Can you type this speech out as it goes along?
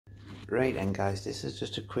Right then guys, this is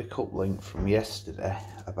just a quick uplink from yesterday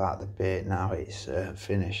about the bait. Now it's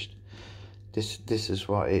finished. This is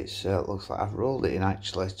what it looks like. I've rolled it in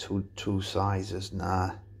actually two sizes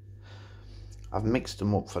now. I've mixed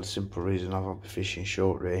them up for the simple reason I'll be fishing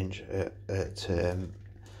short range at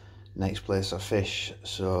next place I fish.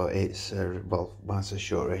 So it's well, when I say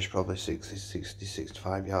short range, probably 60,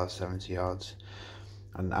 65 yards, 70 yards,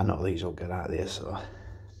 and I know these will get out there. So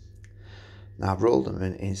now I've rolled them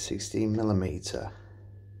in 16mm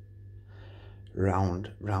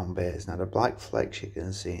round baits. Now the black flecks you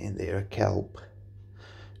can see in there are kelp,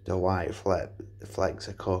 the white flecks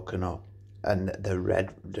are coconut, and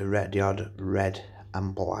the odd red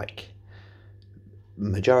and black.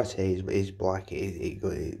 Majority is black.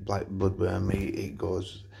 Black bloodworm. It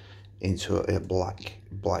goes into a black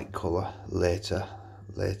colour later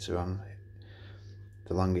on.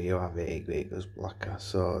 The longer you have it, it goes blacker.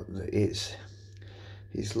 So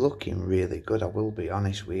it's looking really good. I will be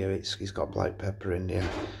honest with you. It's got black pepper in there.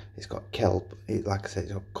 It's got kelp. Like I said,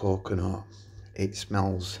 it's got coconut. It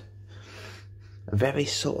smells very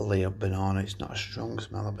subtly of banana. It's not a strong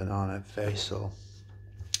smell of banana. Very subtle,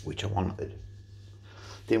 which I wanted.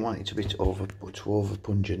 Didn't want it to be too over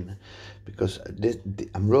pungent, because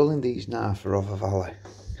I'm rolling these now for Rother Valley.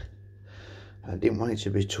 I didn't want it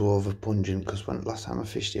to be too over pungent, because last time I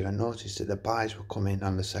fished here, I noticed that the buys were coming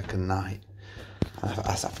on the second night.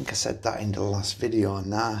 I think I said that in the last video. And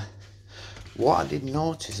now, what I did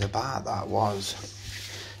notice about that was,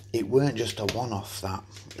 it weren't just a one-off.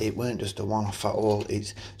 It weren't just a one-off at all.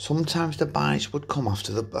 It's sometimes the bites would come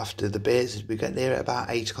after the baits. We get there at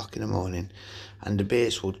about 8 o'clock in the morning, and the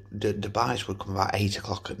bites would come about 8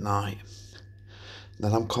 o'clock at night.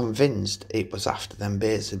 Then I'm convinced it was after them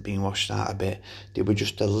baits had been washed out a bit. They were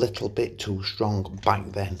just a little bit too strong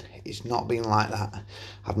back then. It's not been like that.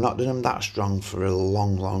 I've not done them that strong for a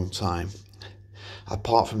long time.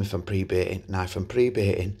 Apart from if I'm pre-baiting. Now if I'm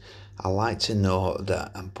pre-baiting, I like to know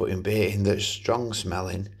that I'm putting bait in that's strong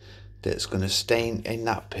smelling, that's going to stay in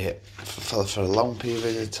that pit for a long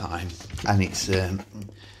period of time, and it's going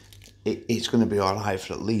to be alright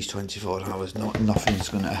for at least 24 hours. Nothing's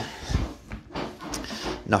going to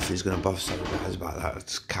bother. Sorry guys about that,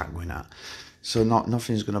 it's cat going out. So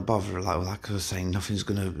nothing's going to bother, like I was saying, nothing's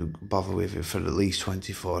going to bother with it for at least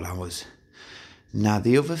 24 hours. Now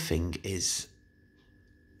the other thing is,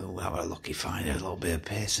 well, a lucky find, a little bit of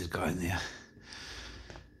pace has got in there.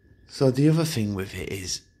 So the other thing with it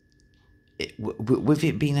is, with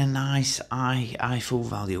it being a nice high full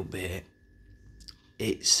value bait,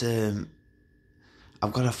 it's I've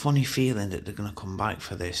got a funny feeling that they're going to come back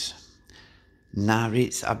for this. Now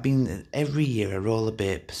every year I roll a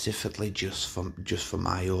bait specifically just for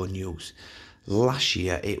my own use. Last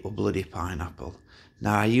year it was bloody pineapple.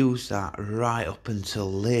 Now I used that right up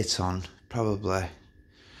until late on, probably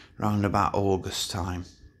around about August time,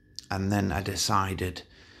 and then I decided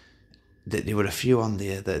that there were a few on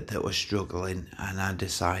there that were struggling, and I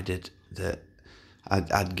decided that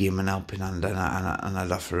I'd give them an helping hand, and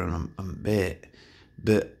I'd offer them a bait.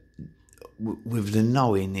 But with the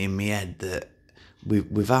knowing in my head that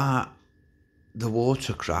without the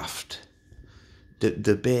watercraft,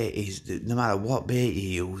 the bait is, no matter what bait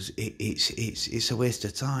you use, it's a waste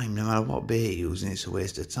of time. No matter what bait you're using, it's a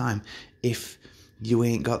waste of time if you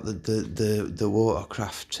ain't got the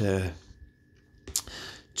watercraft to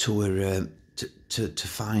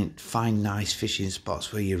find nice fishing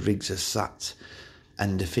spots where your rigs are sat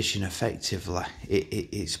and they're fishing effectively.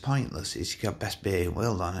 It's pointless. It's got best bait in the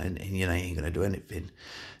world on it, and you know you ain't gonna do anything.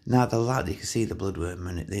 Now the lad, you can see the bloodworm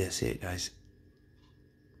in it there. See it, guys?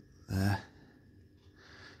 There,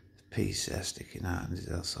 the piece there sticking out, and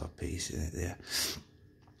there's also a piece in it there.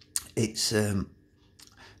 It's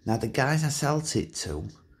now the guys I sold it to,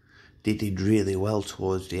 they did really well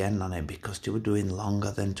towards the end on it, because they were doing longer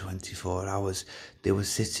than 24 hours. They were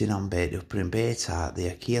sitting on bait, they were putting bait out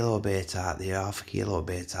there, kilo bait out there, half a kilo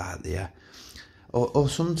bait out there, or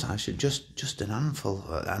sometimes just an handful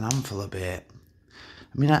of bait.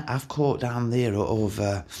 I mean, I've caught down there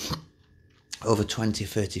over 20,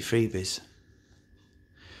 30 freebies.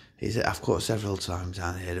 I've caught several times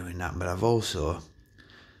down here doing that, but I've also,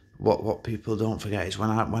 what people don't forget is when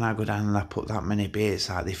I go down and I put that many baits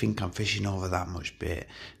out, they think I'm fishing over that much bait.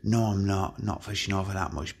 No, I'm not fishing over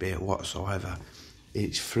that much bait whatsoever.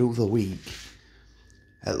 It's through the week,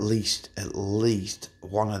 at least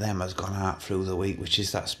one of them has gone out through the week,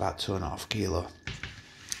 that's about 2.5 kilo.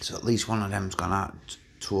 So at least one of them's gone out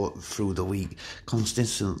through the week,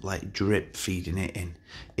 consistent, like drip feeding it in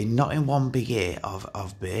not in one big hit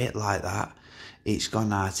of bait like that. it's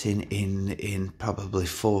gone out in probably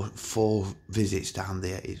four visits down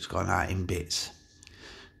there. It's gone out in bits,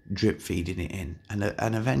 drip feeding it in,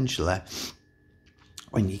 and eventually,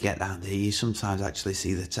 when you get down there, you sometimes actually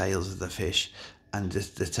see the tails of the fish, and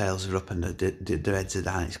the tails are up and the heads are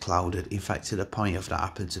down. It's clouded. In fact, to the point of that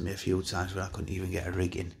happened to me a few times where I couldn't even get a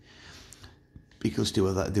rig in, because they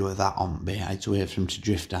were that on me. I had to wait for them to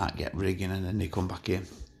drift out, get rigging, and then they come back in.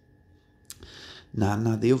 Now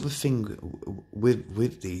the other thing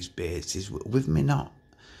with these baits is, with me not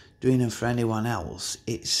doing them for anyone else,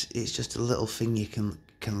 it's just a little thing you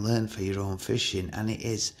can learn for your own fishing, and it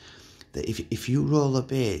is that if you roll a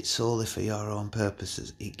bait solely for your own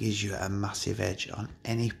purposes, it gives you a massive edge on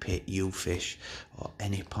any pit you fish or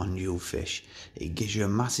any pond you fish. It gives you a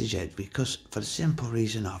massive edge, because for the simple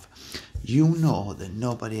reason of, you know that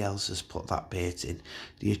nobody else has put that bait in.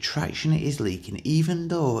 The attraction it is leaking, even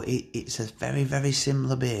though it's a very, very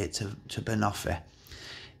similar bait to banoffee,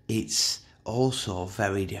 it's also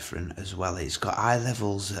very different as well. It's got high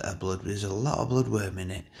levels of blood. There's a lot of bloodworm in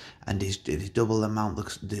it, and there's double the amount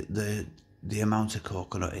the amount of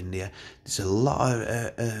coconut in there. There's a lot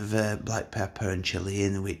of black pepper and chili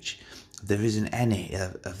in, which there isn't any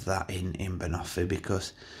of that in banoffee,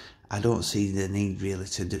 because I don't see the need really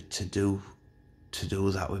to do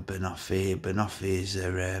that with banoffee. Banoffies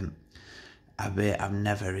are I've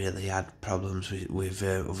never really had problems with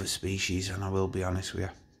other species, and I will be honest with you.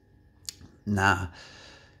 Now,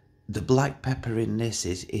 the black pepper in this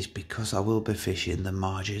is because I will be fishing the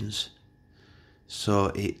margins,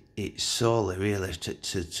 so it's solely really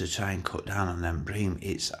to try and cut down on them bream.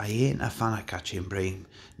 I ain't a fan of catching bream,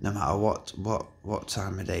 no matter what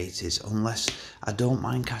time of day it is, unless I don't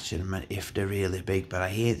mind catching them if they're really big, but I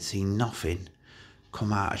ain't seen nothing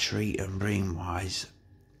come out of treat and bream wise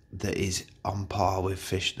that is on par with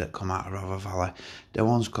fish that come out of Rother Valley. The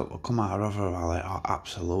ones that come out of Rother Valley are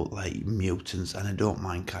absolute like mutants, and I don't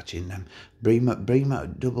mind catching them. Bream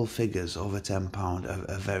at double figures over £10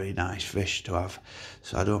 are very nice fish to have,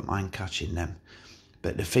 so I don't mind catching them.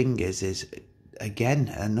 But the thing is again,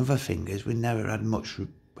 another thing is, we never had much.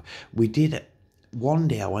 We did. One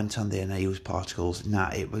day I went on there and I used particles. Now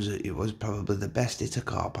it was probably the best hit of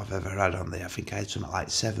carp I've ever had on there. I think I had something like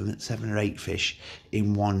seven or eight fish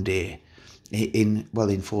in one day, in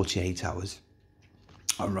 48 hours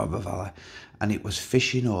on Rother Valley, and it was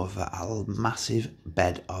fishing over a massive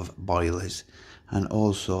bed of boilies and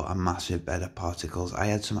also a massive bed of particles. I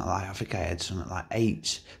had something like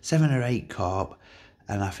 7 or 8 carp.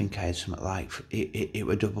 And I think I had something like, it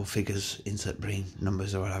were double figures into bream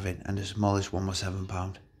numbers I were having, and the smallest one was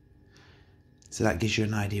 £7. So that gives you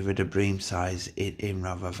an idea of the bream size in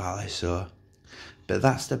Rother Valley. So, but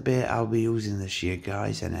that's the bait I'll be using this year,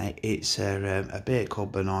 guys, and it's a bait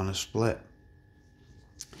called Banana Split.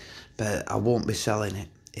 But I won't be selling it.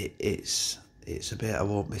 It's a bait I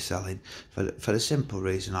won't be selling for the simple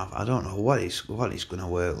reason of, I don't know what it's going to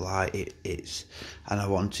work like. And I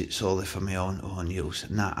want it solely for my own use.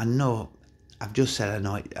 Now I know, I've just said I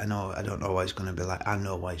don't know what it's going to be like. I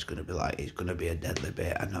know what it's going to be like. It's going to be a deadly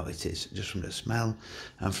bait. I know it is, just from the smell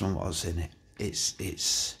and from what's in it.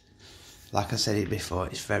 It's like I said it before.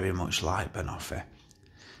 It's very much like banoffee.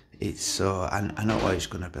 It's so, and I know what it's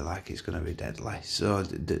going to be like. It's going to be deadly. So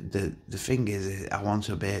the thing is I want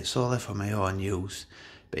a bait solely for my own use.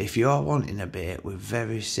 But if you're wanting a bait with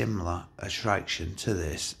very similar attraction to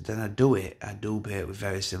this, then I do bait with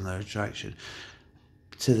very similar attraction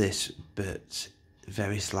to this, but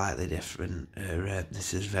very slightly different.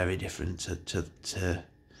 This is very different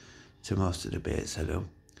to most of the baits I do.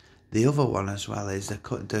 The other one as well is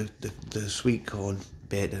the sweet corn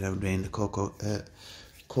bait that I'm doing, the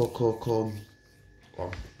cocoa corn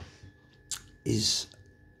one. Is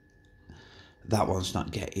that one's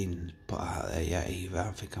not getting put out there yet either.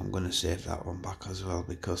 I think I'm going to save that one back as well,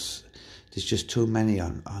 because there's just too many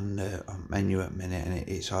on menu at the minute, and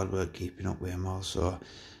it's hard work keeping up with them all. So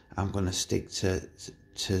I'm going to stick to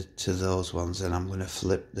those ones, and I'm going to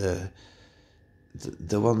flip the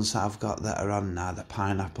ones that I've got that are on now, the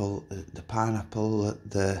pineapple,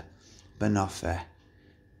 the banoffee,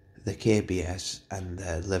 the KBS, and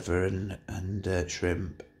the liver and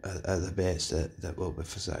shrimp are the baits that will be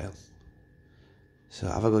for sale. So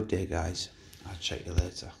have a good day, guys. I'll check you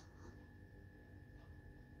later.